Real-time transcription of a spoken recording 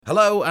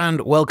Hello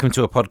and welcome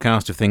to a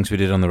podcast of things we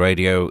did on the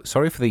radio.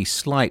 Sorry for the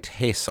slight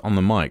hiss on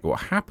the mic.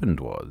 What happened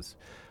was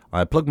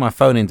I plugged my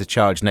phone into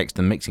charge next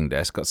to the mixing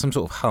desk, got some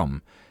sort of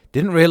hum,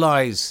 didn't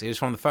realise it was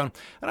from the phone,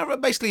 and I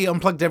basically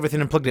unplugged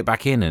everything and plugged it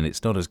back in, and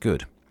it's not as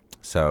good.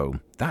 So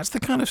that's the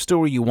kind of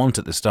story you want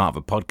at the start of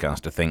a podcast,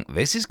 to think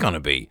this is going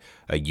to be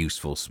a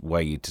useful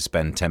way to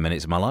spend 10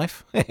 minutes of my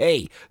life.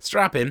 Hey,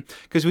 strap in,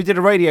 because we did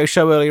a radio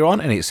show earlier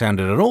on and it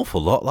sounded an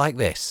awful lot like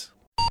this.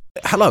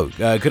 Hello,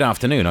 good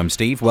afternoon, I'm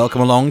Steve. Welcome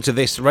along to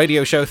this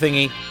radio show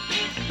thingy.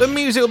 The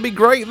music will be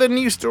great, the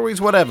news stories,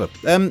 whatever.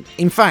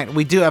 In fact,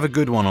 we do have a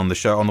good one on the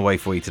show on the way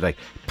for you today.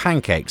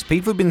 Pancakes.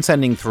 People have been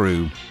sending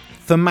through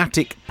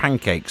thematic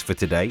pancakes for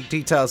today.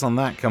 Details on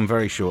that come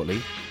very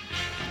shortly.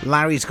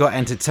 Larry's got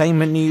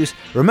entertainment news.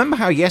 Remember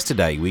how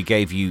yesterday we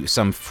gave you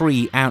some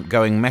free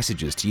outgoing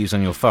messages to use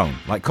on your phone,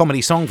 like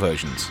comedy song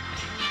versions?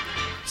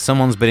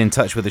 Someone's been in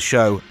touch with the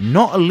show,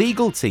 not a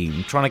legal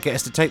team, trying to get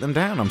us to take them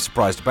down. I'm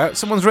surprised about.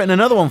 Someone's written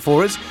another one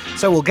for us,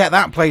 so we'll get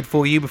that played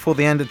for you before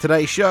the end of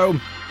today's show.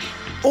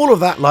 All of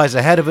that lies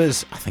ahead of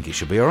us. I think it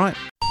should be alright.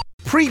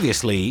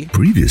 Previously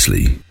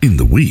in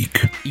the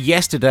week.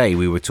 Yesterday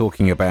we were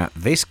talking about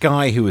this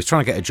guy who was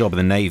trying to get a job in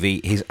the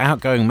Navy. His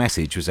outgoing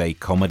message was a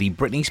comedy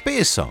Britney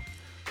Spears song.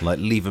 Like,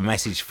 leave a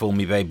message for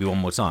me baby one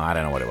more time. I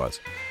don't know what it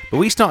was. But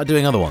we started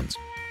doing other ones.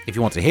 If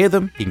you want to hear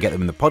them, you can get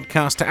them in the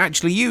podcast to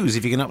actually use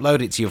if you can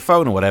upload it to your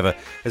phone or whatever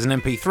as an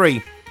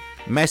MP3.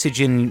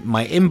 Message in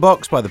my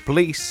inbox by the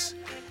police.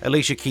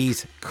 Alicia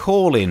Keys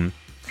call in.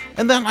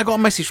 And then I got a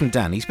message from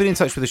Dan. He's been in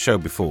touch with the show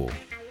before.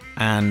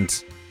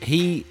 And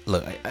I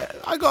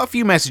got a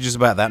few messages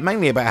about that,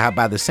 mainly about how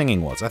bad the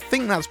singing was. I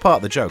think that's part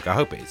of the joke. I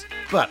hope it is.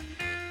 But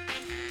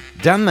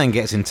Dan then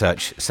gets in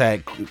touch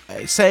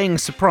saying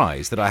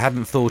surprised that I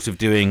hadn't thought of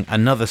doing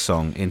another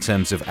song in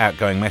terms of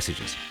outgoing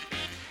messages.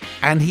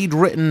 And he'd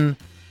written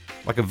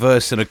like a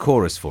verse and a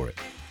chorus for it.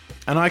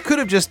 And I could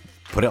have just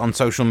put it on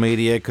social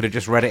media, could have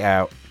just read it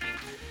out.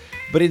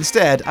 But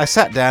instead, I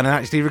sat down and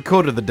actually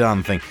recorded the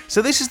darn thing.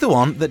 So this is the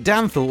one that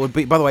Dan thought would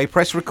be... By the way,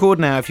 press record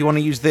now if you want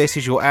to use this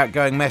as your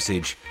outgoing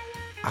message.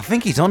 I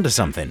think he's onto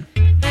something.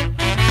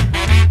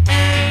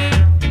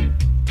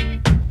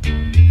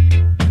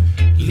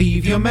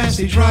 Leave your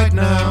message right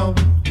now,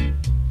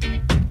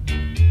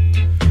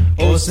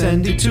 or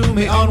send it to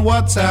me on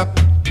WhatsApp.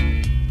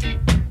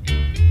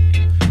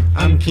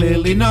 I'm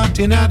clearly not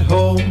in at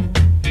home,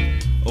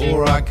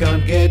 or I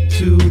can't get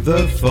to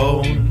the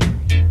phone.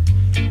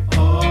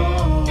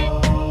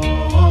 Oh,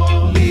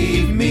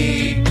 leave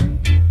me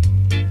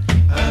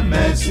a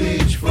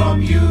message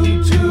from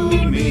you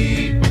to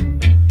me.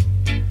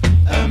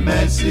 A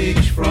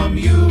message from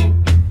you.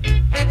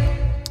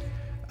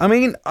 I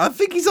mean, I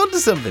think he's onto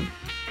something.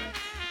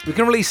 We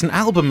can release an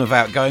album of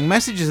outgoing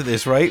messages at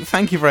this rate.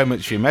 Thank you very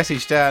much for your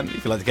message, Dan.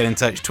 If you'd like to get in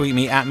touch, tweet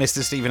me at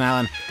Mr. Stephen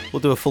Allen.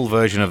 We'll do a full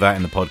version of that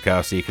in the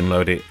podcast so you can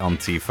load it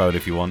onto your phone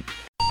if you want.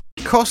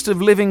 Cost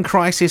of living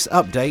crisis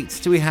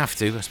update. Do we have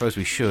to? I suppose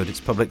we should. It's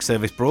public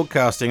service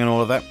broadcasting and all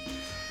of that.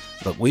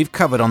 Look, we've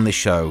covered on this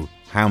show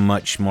how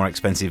much more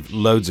expensive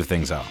loads of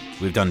things are.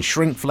 We've done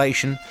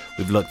shrinkflation.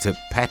 We've looked at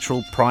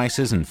petrol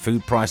prices and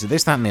food prices,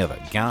 this, that and the other.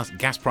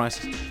 Gas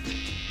prices.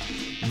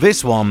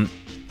 This one...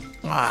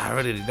 I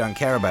really don't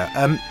care about.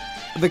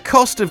 The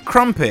cost of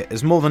crumpet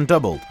has more than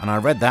doubled, and I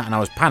read that and I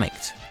was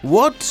panicked.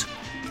 What?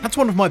 That's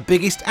one of my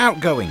biggest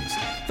outgoings.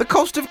 The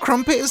cost of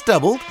crumpet has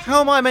doubled? How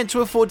am I meant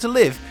to afford to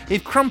live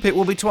if crumpet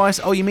will be twice...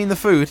 Oh, you mean the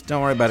food?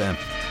 Don't worry about it.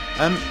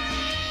 I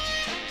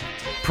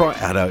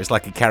know, it's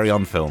like a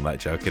carry-on film, that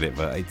joke, isn't it?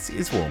 But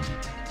it's warm.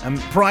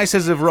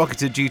 Prices have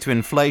rocketed due to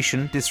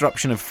inflation,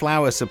 disruption of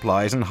flour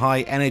supplies, and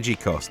high energy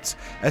costs.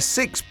 A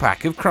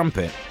six-pack of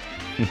crumpet.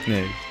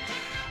 No.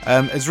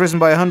 Has risen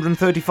by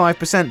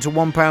 135% to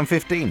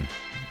 £1.15.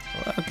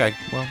 Okay,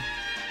 well,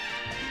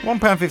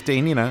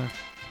 £1.15, you know.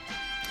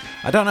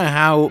 I don't know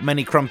how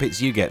many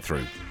crumpets you get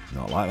through.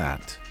 Not like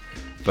that.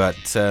 But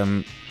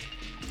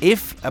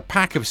if a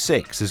pack of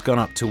 6 has gone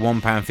up to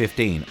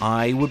 £1.15,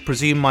 I would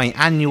presume my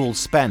annual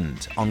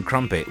spend on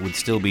crumpet would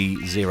still be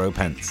 0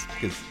 pence.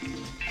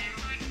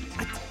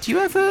 Do you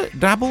ever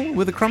dabble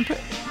with a crumpet?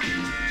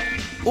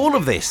 All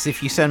of this,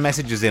 if you send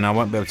messages in, I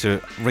won't be able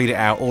to read it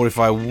out, or if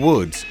I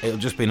would, it'll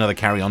just be another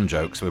carry-on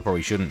joke, so we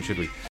probably shouldn't, should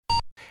we?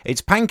 It's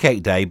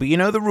pancake day, but you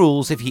know the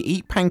rules. If you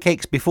eat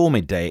pancakes before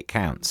midday, it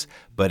counts.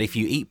 But if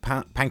you eat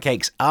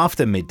pancakes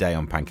after midday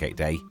on pancake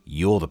day,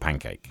 you're the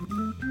pancake.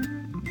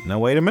 No,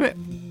 wait a minute.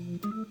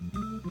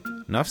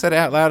 No, I've said it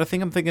out loud. I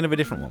think I'm thinking of a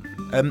different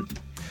one.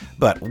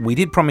 But we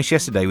did promise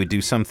yesterday we'd do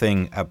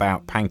something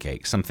about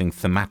pancakes, something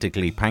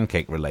thematically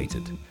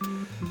pancake-related.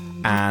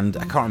 And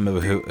I can't remember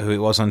who it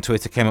was on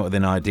Twitter came up with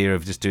an idea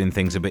of just doing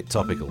things a bit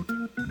topical.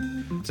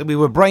 So we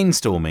were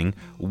brainstorming,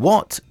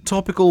 what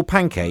topical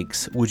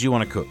pancakes would you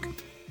want to cook?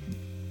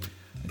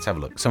 Let's have a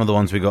look. Some of the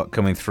ones we got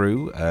coming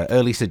through,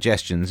 early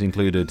suggestions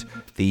included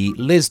the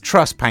Liz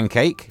Truss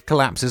pancake,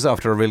 collapses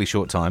after a really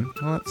short time.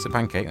 Well, that's a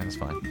pancake, that's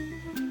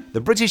fine. The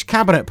British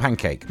Cabinet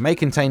pancake may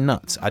contain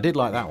nuts. I did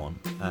like that one.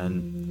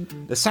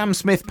 And the Sam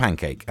Smith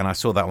pancake, and I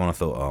saw that one, I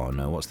thought, oh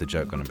no, what's the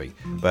joke going to be?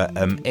 But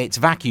it's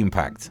vacuum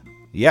packed.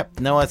 Yep,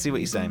 no, I see what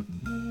you're saying.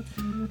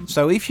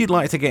 So if you'd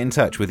like to get in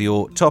touch with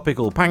your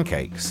topical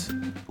pancakes,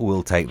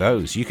 we'll take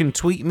those. You can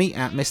tweet me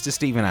at Mr.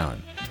 Stephen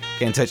Allen.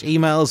 Get in touch,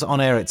 emails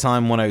on air at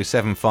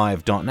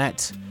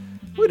time1075.net.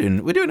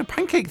 We're doing a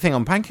pancake thing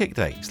on Pancake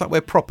Day. It's like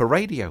we're proper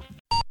radio.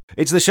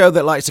 It's the show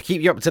that likes to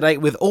keep you up to date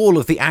with all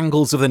of the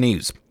angles of the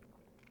news.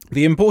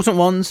 The important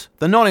ones,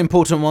 the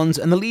non-important ones,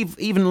 and the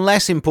even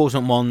less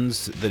important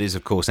ones, that is,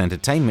 of course,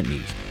 entertainment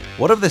news.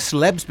 What have the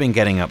celebs been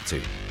getting up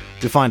to?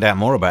 To find out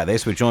more about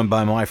this, we're joined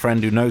by my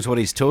friend who knows what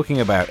he's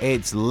talking about.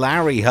 It's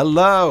Larry.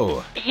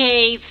 Hello.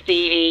 Hey,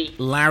 Stevie.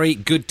 Larry,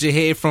 good to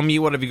hear from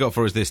you. What have you got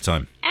for us this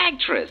time?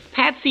 Actress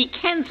Patsy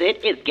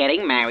Kensit is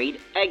getting married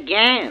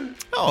again.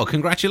 Oh,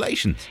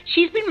 congratulations.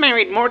 She's been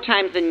married more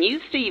times than you,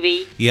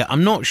 Stevie. Yeah,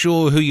 I'm not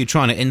sure who you're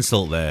trying to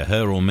insult there,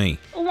 her or me.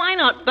 Why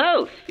not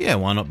both? Yeah,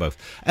 why not both?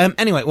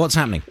 Anyway, what's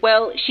happening?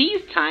 Well,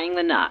 she's tying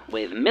the knot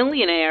with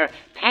millionaire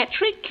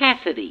Patrick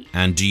Cassidy.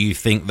 And do you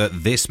think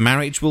that this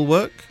marriage will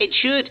work? It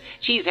should.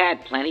 She's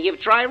had plenty of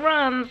dry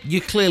runs.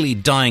 You're clearly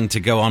dying to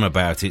go on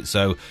about it,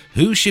 so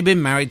who's she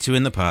been married to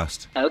in the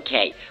past?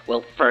 Okay,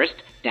 well, first,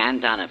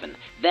 Dan Donovan,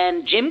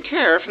 then Jim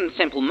Kerr from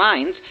Simple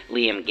Minds,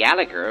 Liam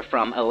Gallagher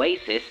from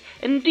Oasis,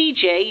 and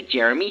DJ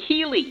Jeremy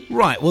Healy.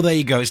 Right, well, there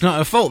you go. It's not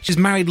her fault. She's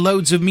married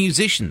loads of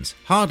musicians,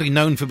 hardly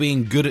known for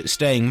being good at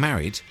staying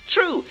married.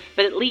 True,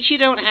 but at least you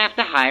don't have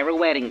to hire a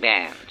wedding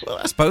band. Well,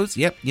 I suppose,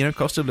 yep,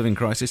 cost of living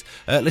crisis.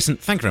 Listen,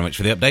 thank you very much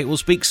for the update. We'll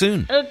speak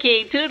soon.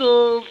 Okay,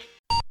 toodles.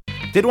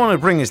 Did want to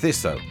bring us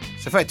this, though.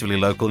 It's effectively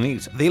local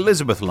news. The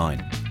Elizabeth line.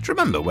 Do you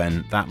remember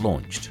when that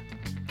launched?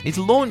 Is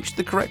launched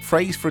the correct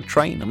phrase for a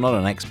train? I'm not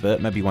an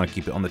expert, maybe you want to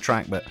keep it on the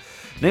track, but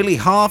nearly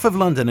half of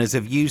Londoners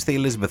have used the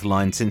Elizabeth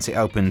line since it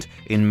opened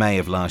in May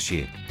of last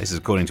year. This is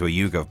according to a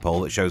YouGov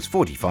poll that shows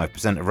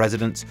 45% of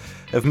residents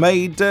have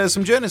made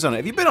some journeys on it.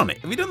 Have you been on it?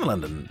 Have you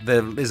done the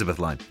Elizabeth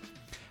line?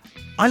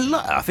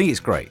 I think it's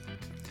great.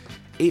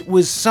 It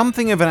was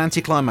something of an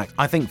anticlimax,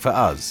 I think, for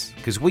us,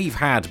 because we've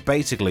had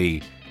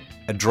basically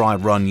a dry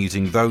run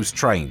using those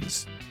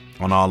trains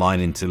on our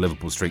line into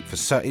Liverpool Street for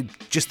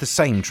just the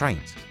same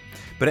trains.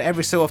 But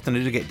every so often I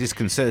do get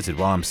disconcerted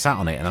while I'm sat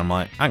on it and I'm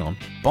like, hang on,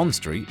 Bond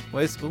Street?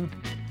 Where's... Ooh.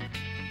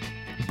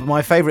 But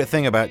my favourite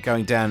thing about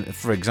going down,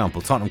 for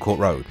example, Tottenham Court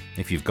Road,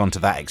 if you've gone to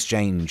that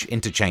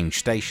interchange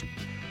station,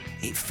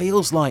 it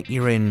feels like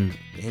you're in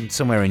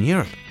somewhere in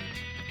Europe.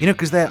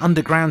 Because their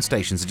underground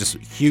stations are just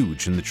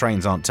huge and the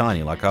trains aren't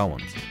tiny like our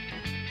ones.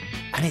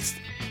 And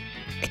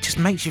it just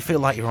makes you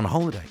feel like you're on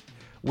holiday,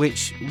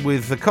 which,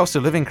 with the cost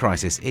of living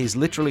crisis, is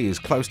literally as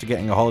close to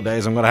getting a holiday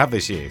as I'm going to have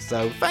this year.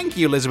 So thank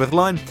you, Elizabeth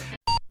Line.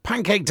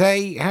 Pancake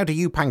Day, how do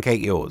you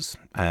pancake yours?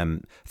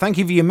 Thank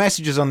you for your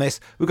messages on this.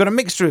 We've got a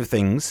mixture of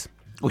things,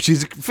 which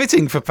is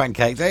fitting for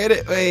Pancake Day, isn't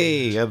it?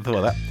 Hey, I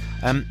thought of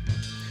that.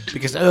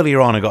 Because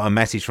earlier on I got a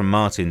message from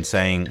Martin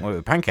saying,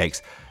 well,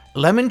 pancakes,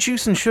 lemon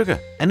juice and sugar.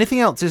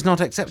 Anything else is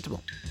not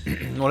acceptable.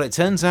 Well, it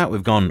turns out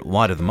we've gone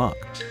wide of the mark.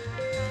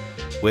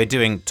 We're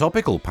doing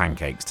topical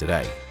pancakes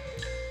today.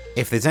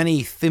 If there's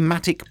any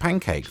thematic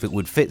pancake that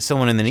would fit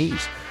someone in the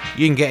news,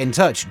 you can get in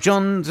touch.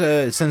 John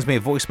sends me a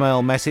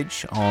voicemail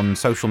message on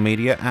social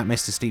media at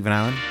Mr. Stephen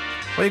Allen.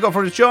 What you got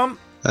for us, John?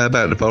 How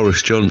about the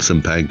Boris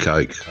Johnson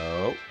pancake?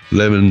 Oh.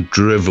 Lemon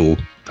drivel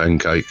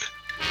pancake.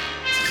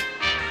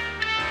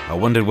 I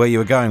wondered where you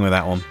were going with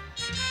that one.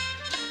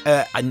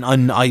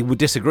 I would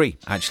disagree,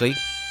 actually.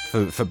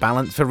 For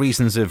balance, for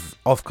reasons of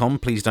Ofcom,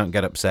 please don't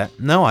get upset.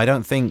 No, I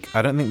don't think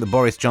the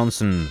Boris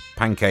Johnson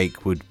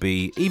pancake would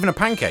be even a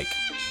pancake.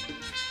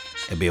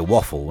 It'd be a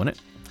waffle, wouldn't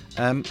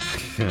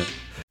it?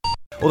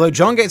 Although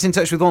John gets in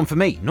touch with one for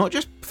me, not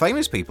just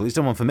famous people, he's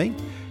done one for me.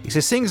 He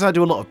says, seeing as I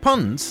do a lot of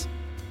puns,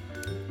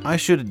 I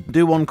should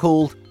do one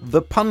called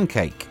the pun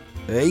cake.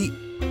 Hey?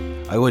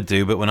 I would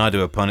do, but when I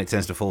do a pun, it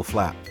tends to fall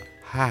flat.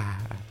 I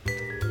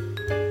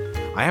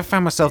have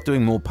found myself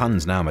doing more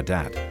puns now I'm a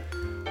dad.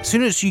 As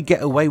soon as you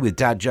get away with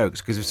dad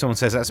jokes, because if someone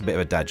says that's a bit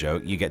of a dad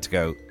joke, you get to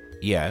go,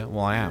 yeah,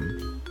 well, I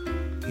am.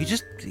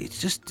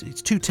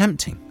 It's too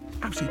tempting.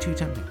 Absolutely too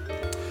tempting.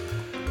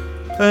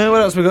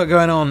 What else we got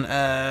going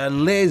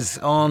on? Liz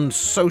on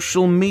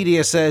social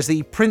media says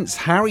the Prince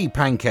Harry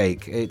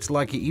pancake. It's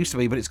like it used to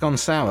be, but it's gone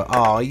sour.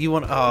 Oh,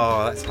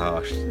 that's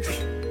harsh.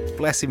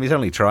 Bless him, he's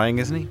only trying,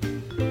 isn't he?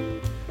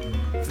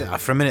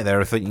 For a minute there,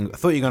 I thought you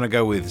were going to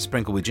go with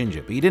sprinkle with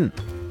ginger, but you didn't.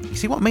 You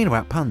see what I mean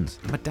about puns?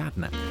 I'm a dad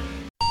now.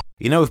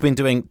 We've been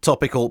doing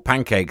topical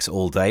pancakes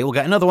all day. We'll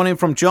get another one in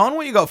from John.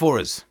 What you got for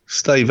us?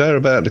 Steve, how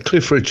about the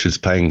Cliff Richards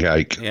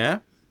pancake? Yeah?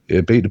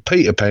 It'd be the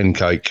Peter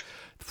pancake.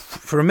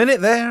 For a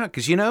minute there,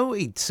 because, he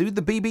sued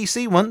the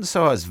BBC once,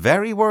 so I was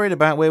very worried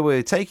about where we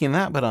were taking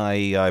that, but I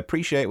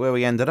appreciate where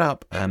we ended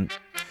up.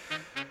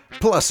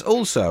 Plus,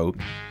 also,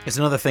 there's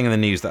another thing in the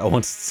news that I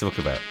wanted to talk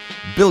about.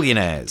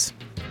 Billionaires.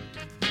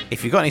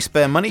 If you've got any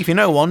spare money, if you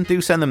know one,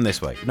 do send them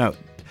this way. No.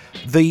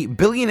 The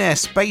billionaire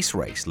space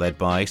race led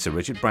by Sir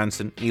Richard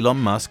Branson, Elon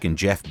Musk and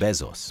Jeff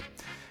Bezos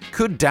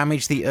could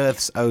damage the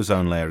Earth's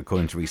ozone layer,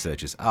 according to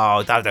researchers.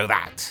 Oh, don't do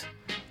that.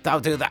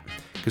 Don't do that.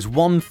 Because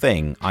one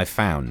thing I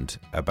found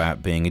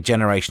about being a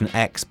Generation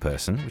X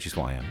person, which is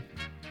what I am,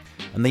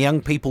 and the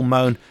young people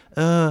moan,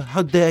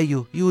 how dare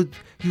you?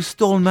 You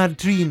stole my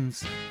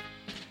dreams.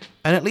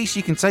 And at least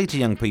you can say to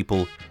young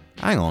people,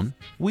 hang on,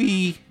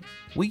 we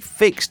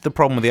fixed the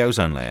problem with the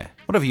ozone layer.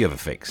 What have you ever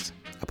fixed?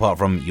 Apart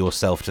from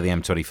yourself to the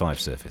M25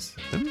 surface.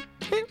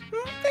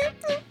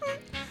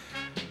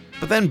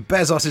 But then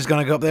Bezos is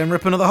going to go up there and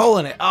rip another hole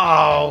in it.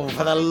 Oh,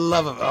 for the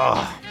love of...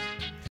 Oh.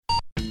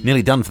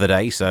 Nearly done for the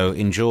day, so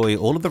enjoy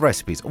all of the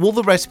recipes. All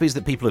the recipes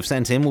that people have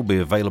sent in will be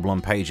available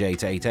on page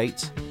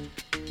 888.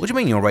 What do you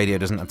mean your radio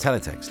doesn't have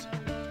teletext?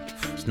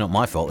 It's not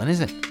my fault then,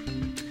 is it?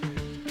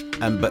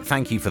 But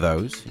thank you for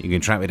those. You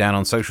can track me down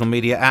on social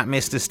media at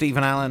Mr.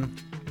 Stephen Allen.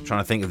 I'm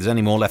trying to think if there's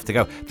any more left to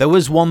go. There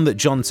was one that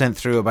John sent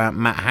through about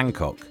Matt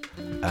Hancock.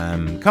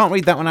 Can't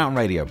read that one out on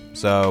radio,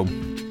 so...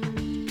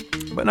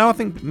 But no, I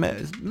think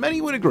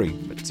many would agree.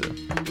 But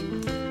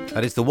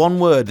that is the one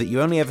word that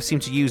you only ever seem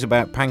to use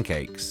about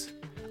pancakes.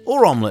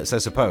 Or omelettes, I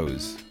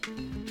suppose.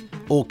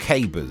 Or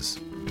cabers.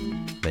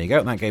 There you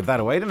go, that gave that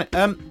away, didn't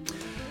it?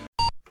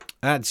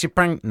 That's your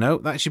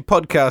that's your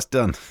podcast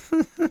done.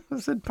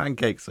 I've said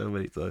pancakes so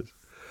many times.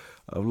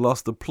 I've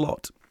lost the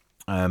plot.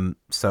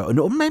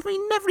 Maybe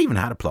never even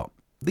had a plot.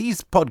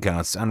 These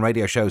podcasts and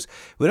radio shows,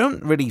 we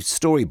don't really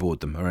storyboard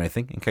them or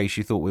anything, in case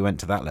you thought we went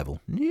to that level.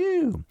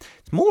 No.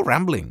 It's more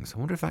ramblings. I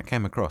wonder if that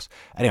came across.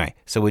 Anyway,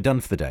 so we're done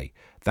for the day.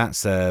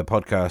 That's a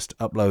podcast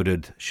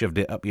uploaded, shoved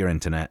it up your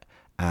internet,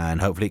 and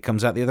hopefully it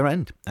comes out the other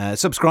end.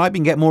 Subscribe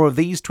and get more of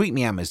these. Tweet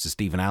me at Mr.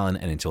 Stephen Allen,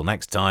 and until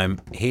next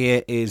time,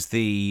 here is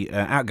the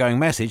outgoing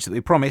message that we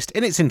promised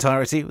in its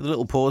entirety, with a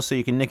little pause so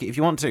you can nick it if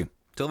you want to.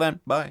 Till then,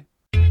 bye.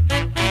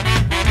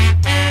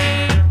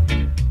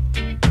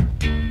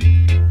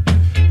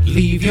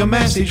 Leave your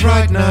message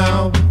right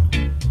now,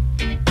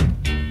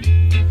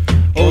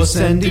 or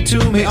send it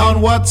to me on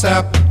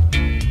WhatsApp.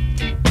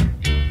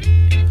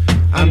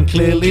 I'm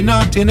clearly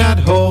not in at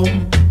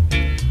home,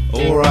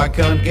 or I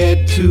can't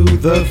get to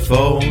the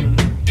phone.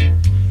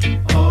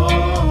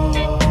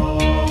 Oh,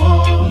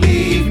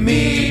 leave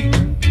me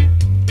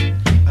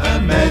a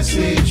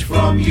message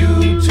from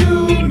you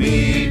to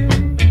me,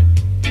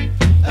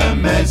 a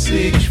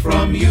message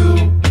from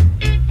you